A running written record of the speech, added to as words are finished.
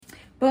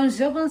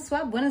Bonjour,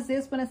 bonsoir, buenos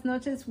dias, buenas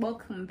noches.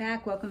 Welcome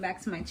back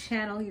to my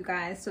channel, you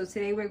guys. So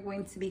today we're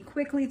going to be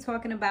quickly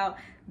talking about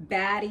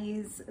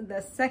Baddies,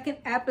 the second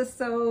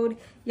episode.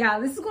 Yeah,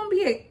 this is going to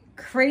be a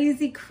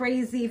crazy.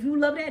 If you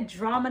love that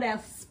drama,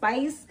 that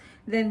spice,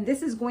 then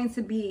this is going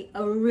to be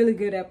a really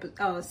good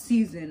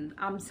season.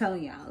 I'm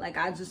telling y'all, like,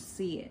 I just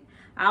see it.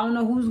 I don't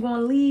know who's going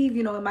to leave.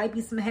 You know, it might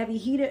be some heavy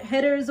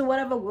hitters or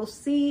whatever. We'll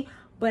see.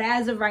 But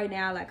as of right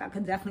now, like, I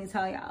can definitely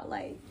tell y'all,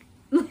 like,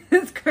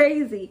 it's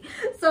crazy.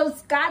 So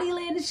Scotty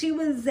Lynn, she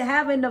was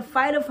having the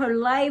fight of her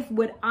life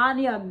with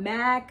Anya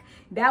Mac.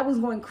 That was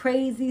going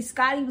crazy.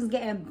 Scotty was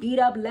getting beat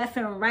up left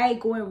and right,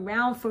 going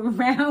round for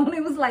round.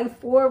 It was like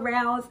 4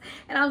 rounds.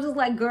 And I was just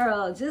like,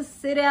 girl,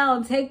 just sit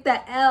down, take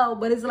the L.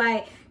 But it's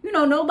like, you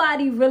know,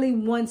 nobody really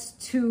wants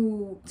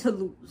to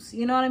lose.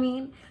 You know what I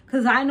mean?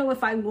 Because I know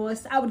if I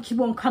lost, I would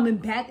keep on coming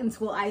back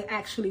until I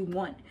actually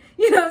won.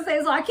 You know what I'm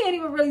saying? So I can't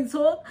even really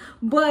talk.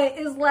 But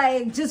it's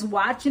like, just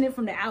watching it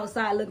from the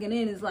outside looking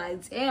in, it's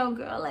like, damn,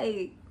 girl,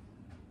 like.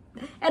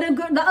 And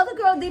the other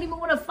girl didn't even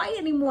want to fight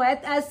anymore.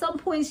 At some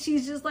point,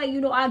 she's just like,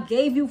 you know, I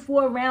gave you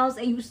 4 rounds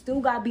and you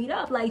still got beat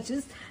up. Like,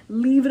 just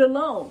leave it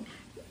alone.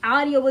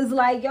 Anya was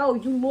like, yo,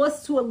 you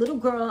lost to a little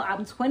girl.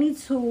 I'm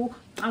 22.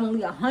 I'm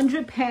only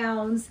 100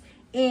 pounds.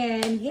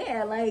 And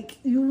yeah, like,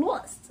 you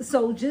lost.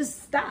 So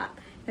just stop.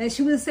 And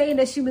she was saying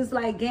that she was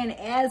like getting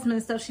asthma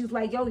and stuff. She's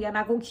like, yo, y'all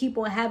not gonna keep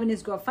on having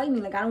this girl fight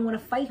me. Like, I don't want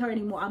to fight her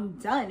anymore. I'm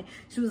done.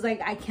 She was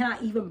like, I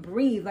cannot even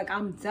breathe. Like,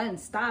 I'm done.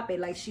 Stop it.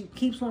 Like, she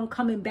keeps on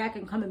coming back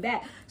and coming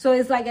back. So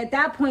it's like, at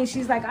that point,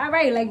 she's like, all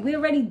right, like, we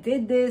already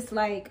did this.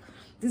 Like,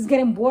 this is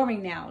getting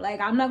boring now. Like,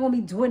 I'm not gonna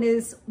be doing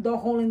this the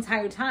whole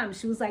entire time.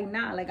 She was like,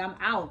 nah, like, I'm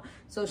out.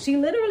 So she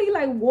literally,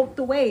 like, walked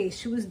away.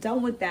 She was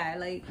done with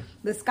that. Like,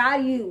 the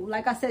Scotty,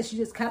 like I said, she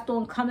just kept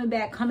on coming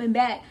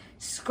back.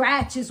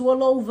 Scratches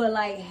all over,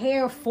 like,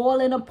 hair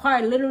falling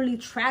apart. Literally,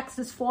 tracks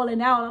is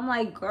falling out. I'm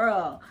like,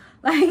 girl,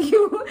 like,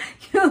 you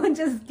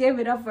just give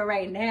it up for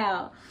right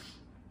now.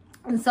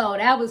 And so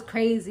that was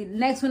crazy. The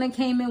next one that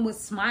came in was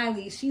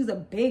Smiley. She's a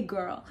big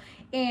girl.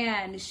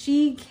 And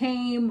she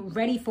came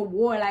ready for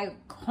war. Like,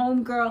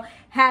 homegirl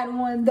had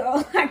on the,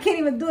 I can't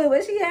even do it,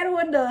 but she had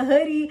on the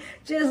hoodie,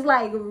 just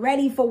like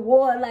ready for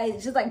war. Like,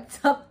 just like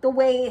tucked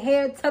away,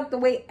 hair tucked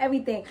away,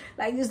 everything.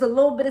 Like, just a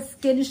little bit of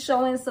skin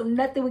showing, so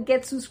nothing would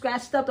get too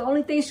scratched up. The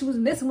only thing she was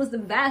missing was the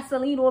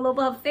Vaseline all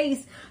over her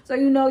face. So,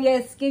 you know,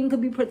 yeah, skin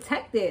could be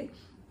protected.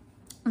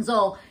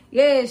 So,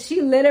 yeah,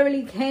 she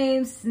literally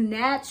came,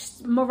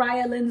 snatched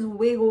Mariah Lynn's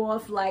wig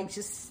off, like,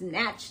 just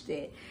snatched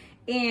it.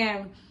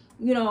 And,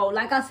 you know,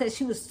 like I said,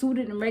 she was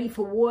suited and ready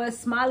for war.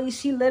 Smiley,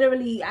 she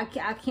literally, I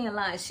can't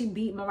lie, she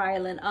beat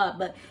Mariah Lynn up.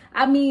 But,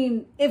 I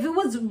mean, if it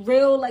was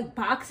real, like,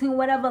 boxing,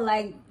 whatever,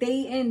 like,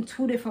 they in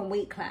 2 different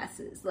weight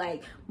classes.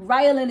 Like,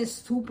 Mariah Lynn is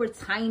super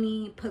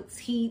tiny,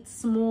 petite,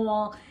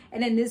 small.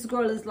 And then this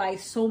girl is, like,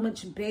 so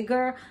much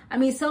bigger. I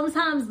mean,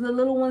 sometimes the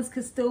little ones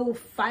could still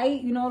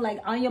fight, you know,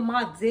 like Anya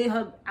Mac,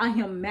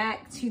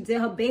 she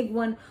did her big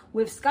one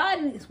with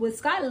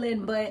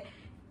Scotland, but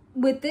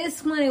with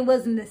this one, it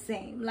wasn't the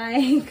same.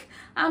 Like,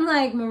 I'm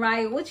like,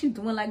 Mariah, what you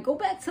doing? Like, go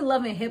back to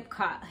loving hip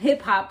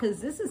hop, because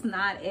this is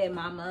not it,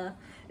 mama.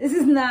 This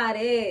is not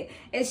it.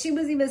 And she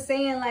was even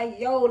saying, like,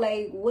 yo,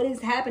 like, what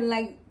is happening?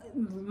 Like,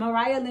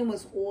 Mariah Lynn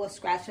was all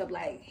scratched up,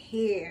 like,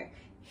 here,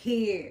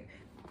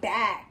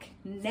 back,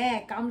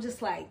 neck. I'm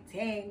just like,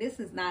 dang,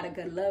 this is not a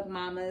good look,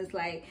 mama. It's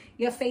like,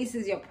 your face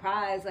is your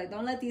prize. Like,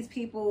 don't let these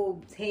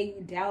people take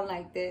you down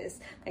like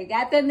this. Like,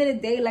 at the end of the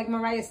day, like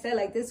Mariah said,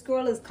 like, this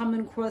girl is coming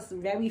across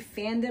very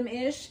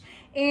fandom-ish.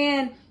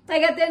 And,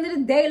 like, at the end of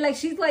the day, like,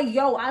 she's like,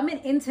 yo, I'm an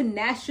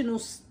international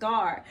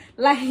star.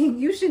 Like,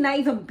 you should not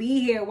even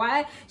be here.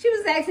 Why? She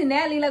was asking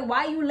Natalie, like,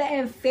 why you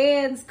letting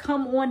fans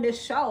come on the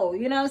show?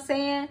 You know what I'm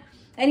saying?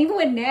 And even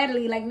with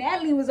Natalie, like,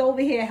 Natalie was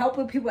over here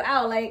helping people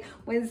out. Like,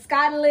 when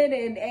Scotland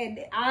and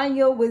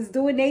Anya was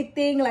doing their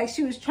thing, like,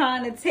 she was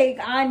trying to take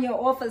Anya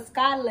off of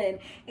Scotland.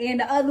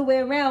 And the other way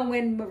around,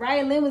 when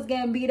Mariah Lynn was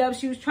getting beat up,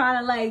 she was trying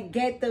to, like,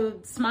 get the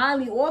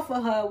Smiley off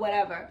of her or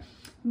whatever.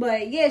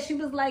 But, yeah, she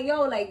was like,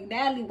 yo, like,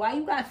 Natalie, why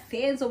you got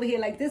fans over here?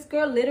 Like, this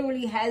girl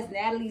literally has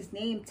Natalie's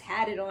name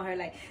tatted on her.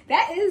 Like,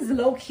 that is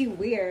low-key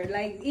weird.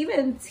 Like,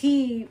 even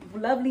T,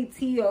 Lovely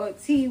T, or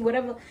T,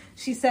 whatever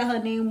she said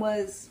her name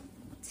was,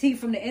 T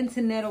from the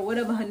internet or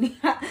whatever her name.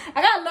 I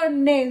gotta learn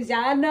the names, y'all.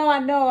 I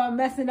know I'm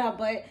messing up,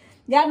 but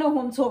y'all know who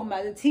I'm talking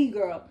about, the T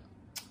girl.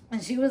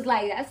 And she was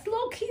like, that's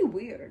low-key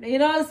weird. You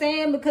know what I'm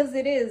saying? Because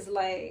it is,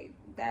 like,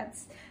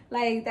 that's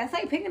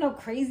like picking up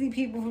crazy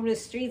people from the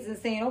streets and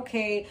saying,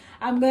 okay,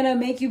 I'm gonna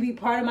make you be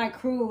part of my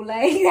crew.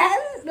 Like,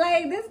 that's,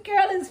 like, this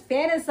girl is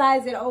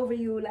fantasizing over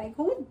you. Like,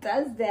 who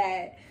does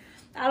that?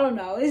 I don't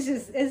know.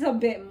 It's a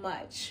bit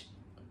much.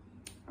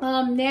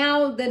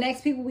 Now the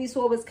next people we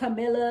saw was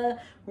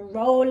Camilla,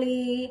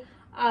 Rolly.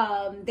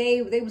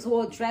 They was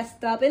all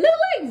dressed up. It looked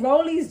like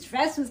Rolly's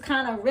dress was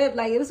kind of ripped.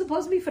 Like, it was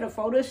supposed to be for the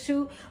photo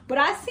shoot. But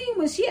I seen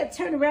when she had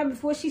turned around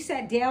before she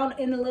sat down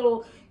in the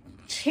little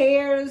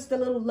chairs, the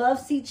little love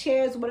seat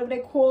chairs, whatever they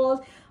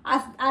called.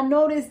 I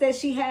noticed that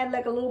she had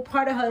like a little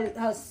part of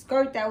her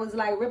skirt that was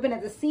like ripping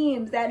at the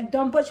seams. That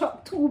dumb butch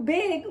too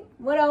big,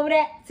 went over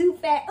that. Too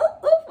fat,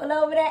 went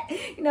over that.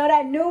 You know,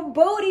 that new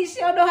booty,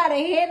 she don't know how to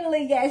handle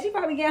it yet. She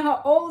probably getting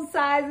her old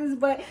sizes,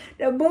 but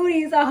the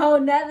booty's a whole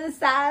nother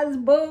size,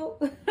 boo.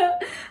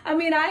 I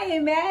mean, I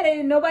ain't mad at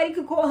it. Nobody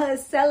could call her a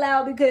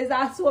sellout, because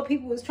I saw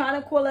people was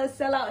trying to call her a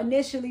sellout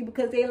initially,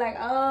 because they like,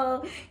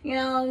 oh, you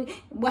know,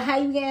 well, how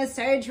you getting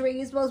surgery?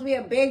 You're supposed to be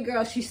a big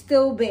girl. She's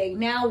still big.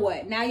 Now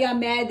what? Now y'all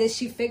mad that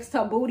she fixed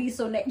her booty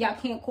so that y'all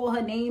can't call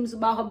her names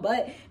about her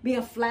butt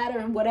being flatter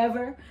and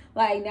whatever?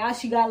 Like, now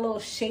she got a little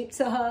shape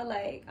to her.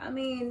 Like, I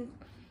mean,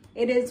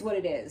 it is what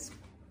it is.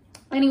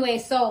 Anyway,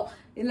 so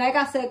like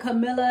I said,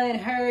 Camilla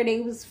and her, they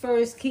was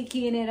first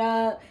kikiing it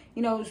up.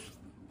 You know,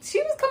 she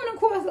was coming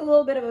across a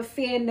little bit of a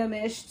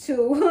fandom-ish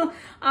too.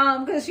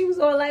 Because she was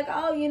all like,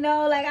 oh, you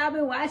know, like, I've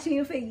been watching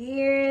you for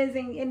years.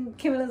 And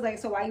Camilla's like,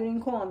 so why you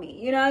didn't call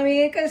me? You know what I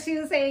mean? Because she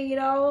was saying, you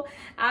know,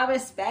 I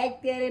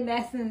respect it and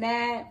this and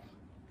that.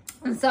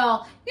 And so,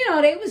 you know,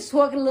 they was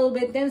talking a little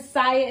bit. Then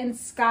Saya and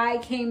Sky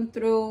came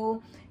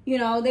through. You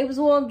know, they was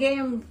all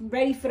getting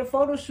ready for the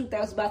photo shoot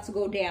that was about to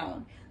go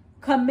down.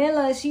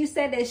 Camilla, she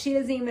said that she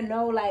doesn't even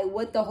know, like,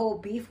 what the whole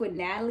beef with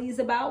Natalie's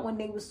about when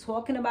they was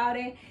talking about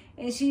it.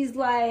 And she's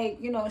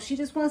like, you know, she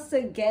just wants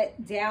to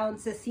get down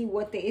to see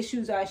what the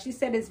issues are. She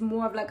said it's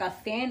more of like a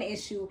fan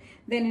issue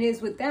than it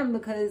is with them,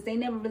 because they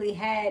never really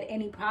had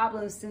any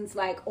problems since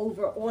like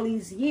over all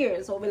these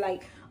years, over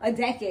like a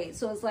decade.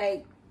 So it's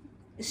like,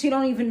 she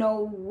don't even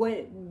know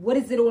what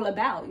is it all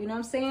about. You know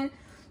what I'm saying?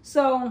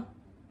 So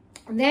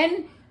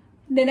then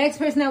the next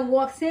person that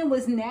walks in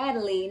was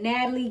Natalie.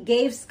 Natalie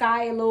gave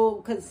Sky a little,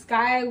 because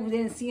Sky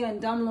didn't see her in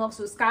dumb look.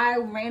 So Sky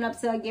ran up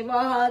to her, gave her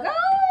a hug. Oh,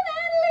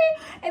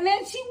 Natalie. And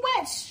then she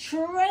went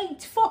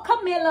straight for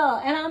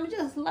Camilla. And I'm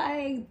just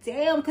like,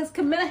 damn, because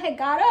Camilla had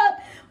got up.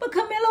 But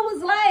Camilla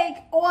was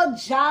like all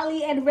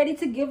jolly and ready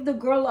to give the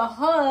girl a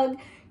hug,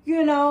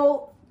 you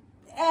know,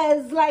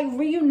 as like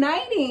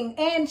reuniting.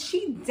 And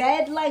she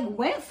dead like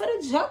went for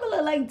the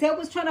jugular, like dead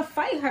was trying to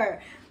fight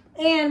her.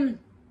 And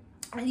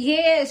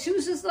yeah, she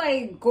was just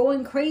like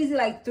going crazy,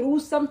 like threw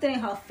something in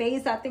her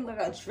face, I think like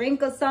a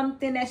drink or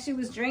something that she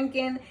was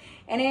drinking,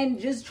 and then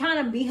just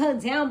trying to beat her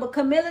down. But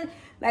Camilla,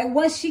 like,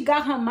 once she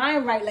got her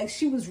mind right, like,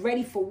 she was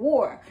ready for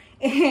war.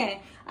 And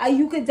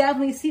you could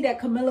definitely see that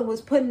Camilla was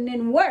putting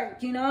in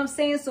work, you know what I'm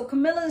saying? So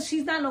Camilla,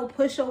 she's not no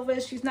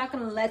pushover. She's not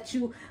gonna let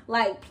you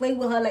like play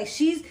with her. Like,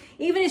 she's,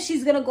 even if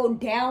she's gonna go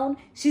down,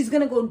 she's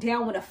gonna go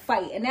down with a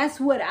fight. And that's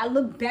what I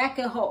look back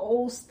at her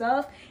old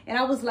stuff, and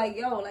I was like,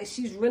 yo, like,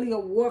 she's really a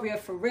warrior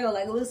for real.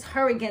 Like, it was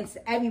her against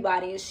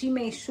everybody, and she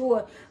made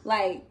sure,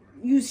 like,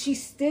 she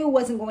still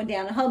wasn't going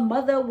down. And her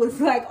mother was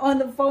like on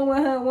the phone with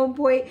her at one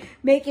point,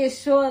 making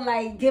sure,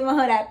 like, giving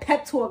her that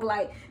pep talk,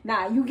 like,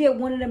 nah, you get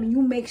one of them and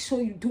you make sure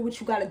you do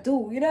what you gotta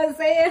do. You know what I'm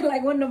saying?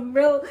 Like, one of them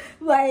real,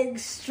 like,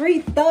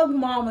 street thug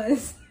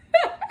mamas.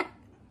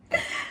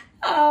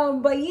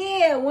 But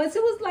yeah, once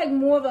it was like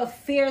more of a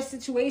fair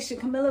situation,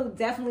 Camilla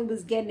definitely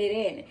was getting it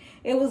in.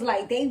 It was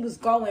like they was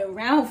going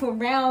round for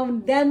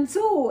round, them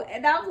too.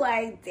 And I'm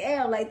like,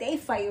 damn, like, they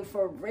fighting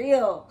for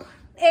real.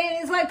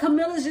 And it's like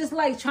Camilla's just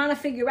like trying to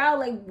figure out,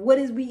 like, what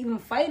is we even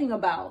fighting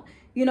about,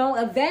 you know,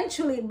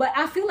 eventually. But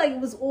I feel like it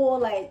was all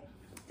like,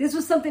 this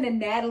was something that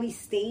Natalie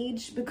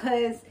staged,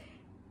 because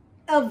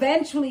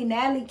eventually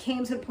Natalie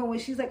came to the point where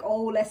she's like,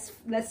 oh, let's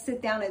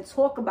sit down and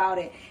talk about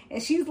it.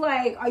 And she's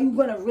like, are you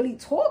gonna really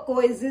talk,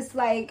 or is this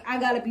like, I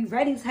gotta be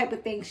ready type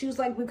of thing? She was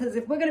like, because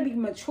if we're gonna be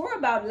mature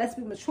about it, let's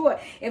be mature.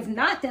 If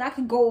not, then I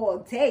could go all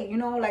day, you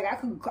know, like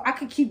I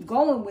could keep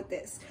going with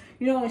this,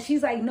 you know. And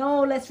she's like,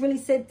 no, let's really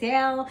sit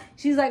down.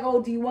 She's like,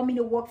 oh, do you want me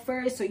to walk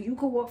first, or you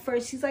could walk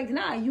first? She's like,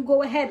 nah, you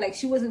go ahead. Like,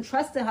 she wasn't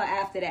trusting her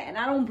after that, and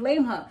I don't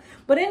blame her.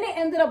 But then they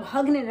ended up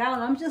hugging it out,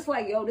 and I'm just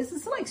like, yo, this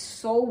is like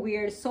so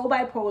weird, so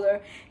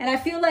bipolar. And I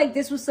feel like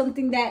this was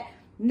something that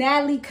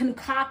Natalie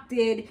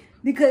concocted,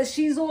 because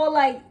she's all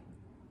like,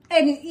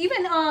 and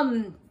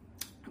even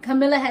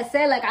Camilla has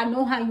said, like, I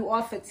know how you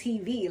are for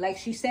TV. Like,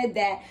 she said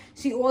that.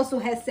 She also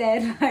has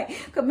said,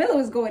 like, Camilla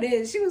was going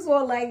in. She was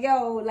all like,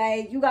 yo,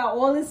 like, you got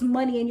all this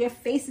money and your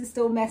face is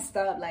still messed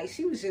up. Like,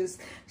 she was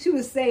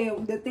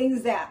saying the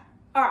things that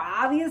are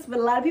obvious, but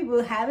a lot of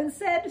people haven't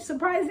said,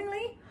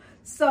 surprisingly.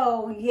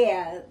 So,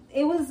 yeah,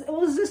 it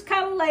was just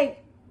kind of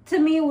like, to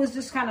me, it was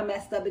just kind of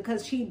messed up,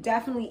 because she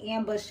definitely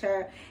ambushed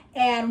her.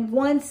 And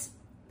once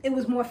it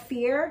was more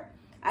fear,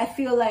 I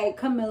feel like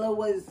Camilla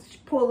was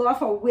pulled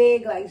off her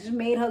wig, like, just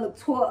made her look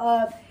tore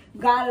up,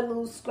 got a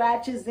little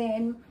scratches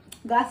in,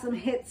 got some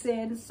hits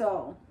in.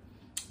 So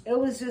it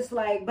was just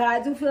like, but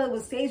I do feel it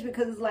was staged,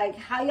 because it's like,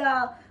 how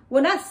y'all,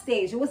 well, not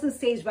staged, it wasn't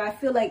staged, but I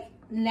feel like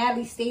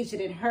Natalie staged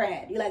it in her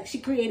head. Like, she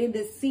created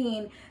this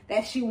scene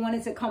that she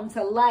wanted to come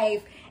to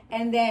life,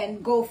 and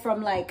then go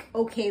from like,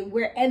 okay,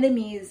 we're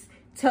enemies,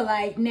 to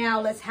like, now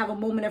let's have a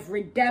moment of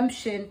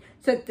redemption,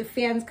 so that the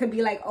fans could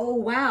be like, oh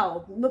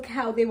wow, look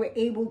how they were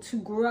able to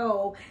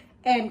grow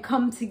and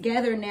come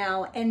together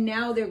now, and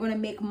now they're going to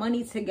make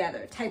money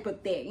together type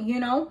of thing, you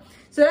know?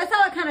 So that's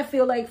how I kind of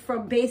feel like,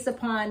 from based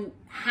upon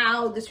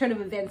how this turn of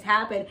events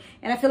happened.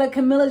 And I feel like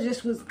Camilla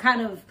just was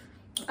kind of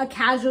a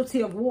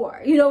casualty of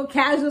war, you know,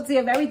 casualty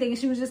of everything.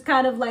 She was just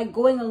kind of like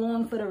going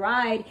along for the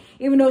ride,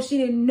 even though she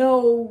didn't know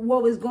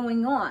what was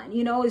going on,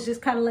 you know? It's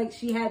just kind of like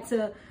she had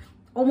to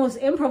almost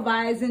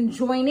improvise and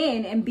join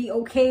in and be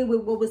okay with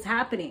what was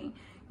happening,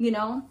 you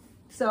know?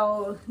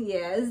 So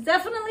yeah, it's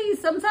definitely,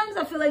 sometimes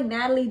I feel like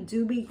Natalie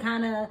do be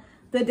kind of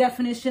the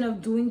definition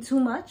of doing too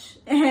much.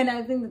 And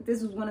I think that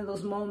this was one of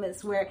those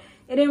moments where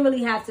it didn't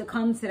really have to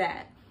come to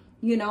that,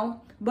 you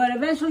know? But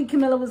eventually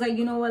Camilla was like,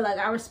 you know what, like,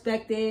 I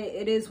respect it.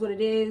 It is what it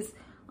is.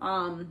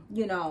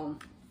 You know,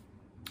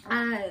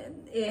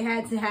 it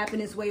had to happen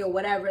this way or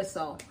whatever.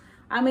 So,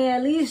 I mean,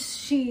 at least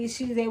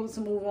she's able to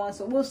move on.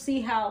 So we'll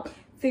see how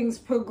things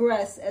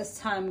progress as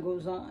time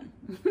goes on.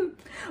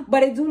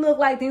 But it do look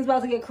like things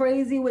about to get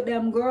crazy with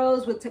them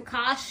girls, with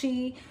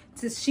Takashi,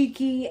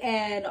 Tashiki,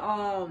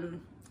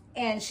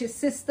 and his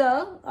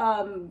sister,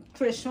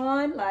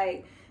 Trishawn.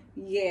 Like,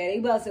 yeah, they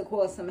about to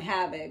cause some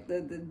havoc.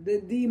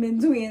 The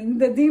demon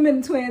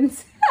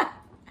twins.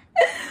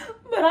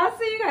 But I'll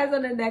see you guys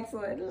on the next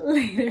one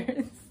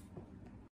later.